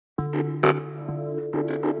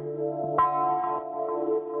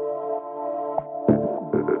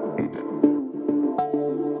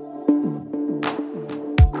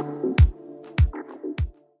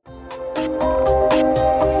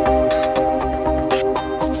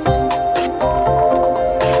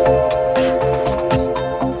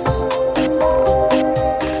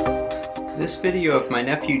video of my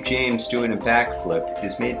nephew James doing a backflip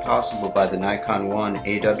is made possible by the Nikon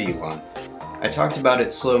AW1. I talked about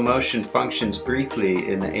its slow motion functions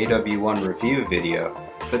briefly in the AW1 review video,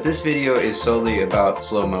 but this video is solely about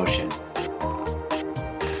slow motion.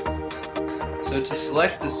 So to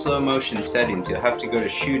select the slow motion settings, you'll have to go to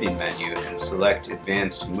Shooting menu and select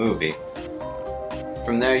Advanced Movie.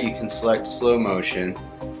 From there you can select slow motion.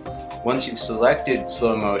 Once you've selected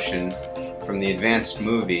slow motion from the Advanced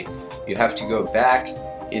Movie, you have to go back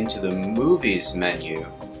into the Movies menu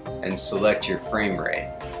and select your frame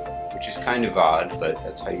rate, which is kind of odd, but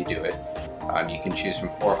that's how you do it. You can choose from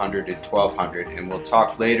 400 to 1200, and we'll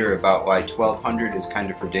talk later about why 1200 is kind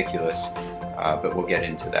of ridiculous, but we'll get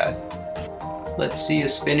into that. Let's see a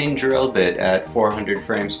spinning drill bit at 400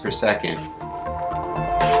 frames per second.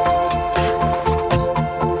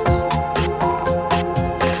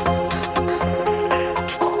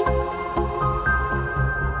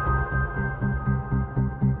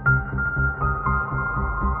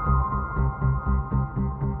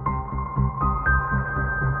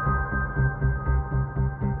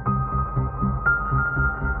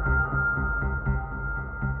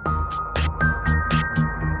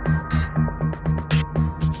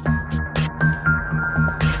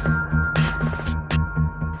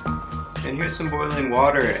 And here's some boiling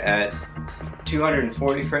water at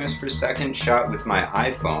 240 frames per second shot with my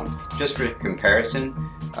iPhone. Just for comparison,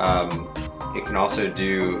 it can also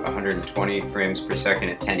do 120 frames per second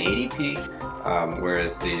at 1080p,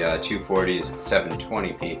 whereas the 240 is at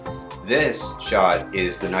 720p. This shot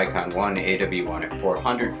is the Nikon AW1 at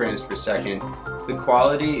 400 frames per second. The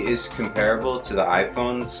quality is comparable to the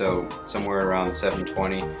iPhone, so somewhere around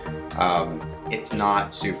 720. It's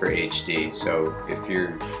not super HD, so if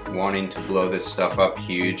you're wanting to blow this stuff up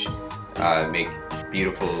huge, make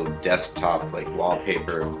beautiful desktop like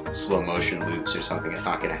wallpaper slow motion loops or something, it's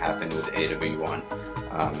not going to happen with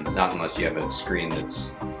AW1. Not unless you have a screen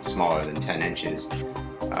that's smaller than 10 inches.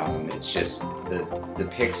 It's just the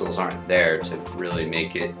pixels aren't there to really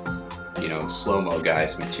make it, you know, slow-mo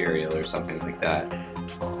guys material or something like that.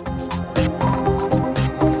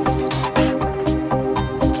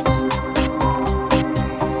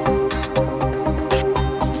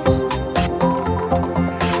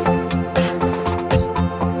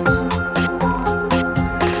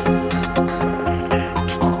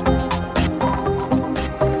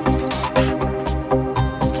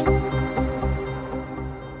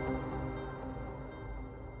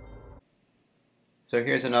 So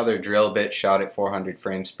here's another drill bit shot at 400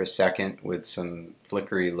 frames per second with some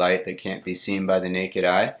flickery light that can't be seen by the naked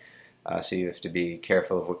eye. So you have to be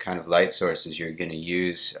careful of what kind of light sources you're going to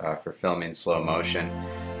use for filming slow motion.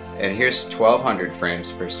 And here's 1200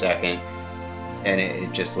 frames per second, and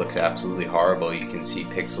it just looks absolutely horrible. You can see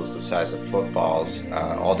pixels the size of footballs,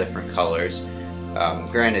 all different colors.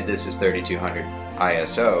 Granted, this is 3200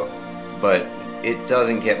 ISO, but it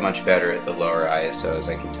doesn't get much better at the lower ISOs,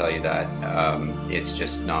 I can tell you that. It's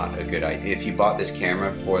just not a good idea. If you bought this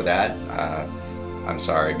camera for that, I'm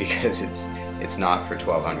sorry, because it's not for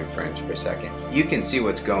 1200 frames per second. You can see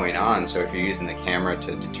what's going on, so if you're using the camera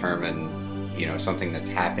to determine, you know, something that's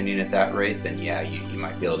happening at that rate, then yeah, you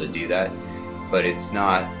might be able to do that. But it's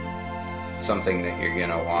not something that you're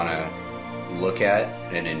gonna wanna look at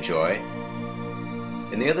and enjoy.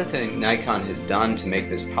 And the other thing Nikon has done to make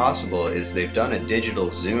this possible is they've done a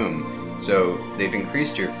digital zoom. So they've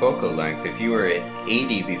increased your focal length. If you were at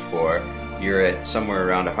 80 before, you're at somewhere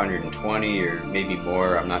around 120 or maybe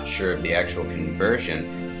more. I'm not sure of the actual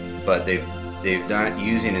conversion, but they've done it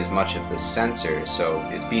using as much of the sensor. So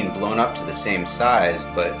it's being blown up to the same size,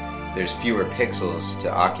 but there's fewer pixels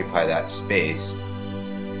to occupy that space.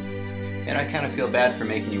 And I kind of feel bad for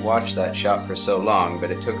making you watch that shot for so long,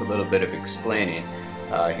 but it took a little bit of explaining.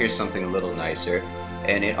 Here's something a little nicer,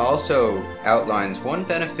 and it also outlines one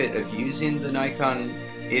benefit of using the Nikon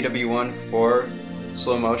AW1 for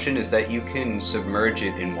slow motion is that you can submerge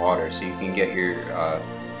it in water, so you can get your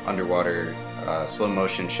underwater slow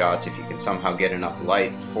motion shots if you can somehow get enough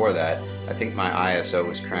light for that. I think my ISO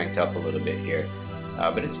was cranked up a little bit here,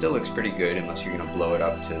 but it still looks pretty good unless you're going to blow it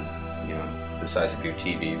up to, you know, the size of your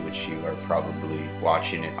TV, which you are probably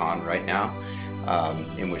watching it on right now.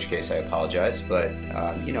 In which case I apologize, but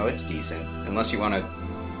you know, it's decent, unless you want to,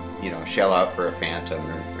 you know, shell out for a Phantom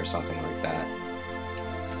or something like that.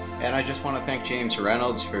 And I just want to thank James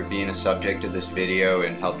Reynolds for being a subject of this video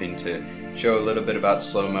and helping to show a little bit about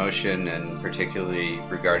slow motion, and particularly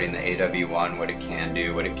regarding the AW1, what it can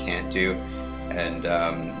do, what it can't do. And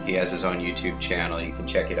he has his own YouTube channel. You can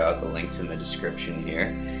check it out, the link's in the description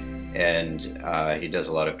here. And he does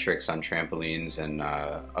a lot of tricks on trampolines and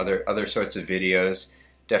other sorts of videos.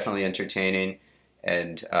 Definitely entertaining.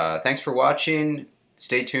 And thanks for watching.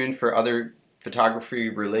 Stay tuned for other photography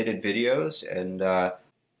related videos, and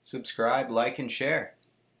subscribe, like, and share.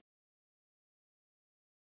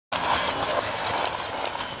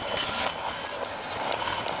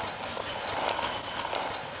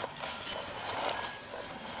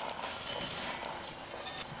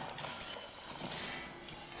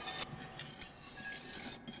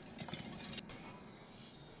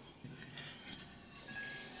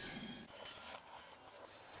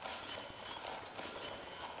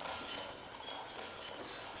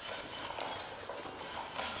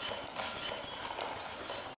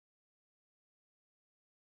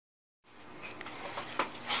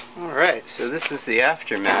 Alright, so this is the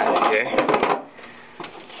aftermath here.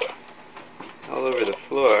 All over the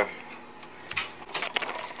floor.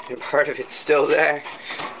 And part of it's still there.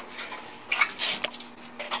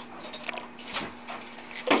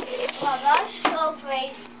 Wow, that's so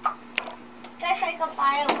crazy. Guess like a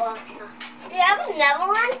firework. Do you have another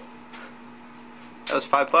one? That was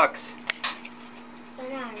 $5.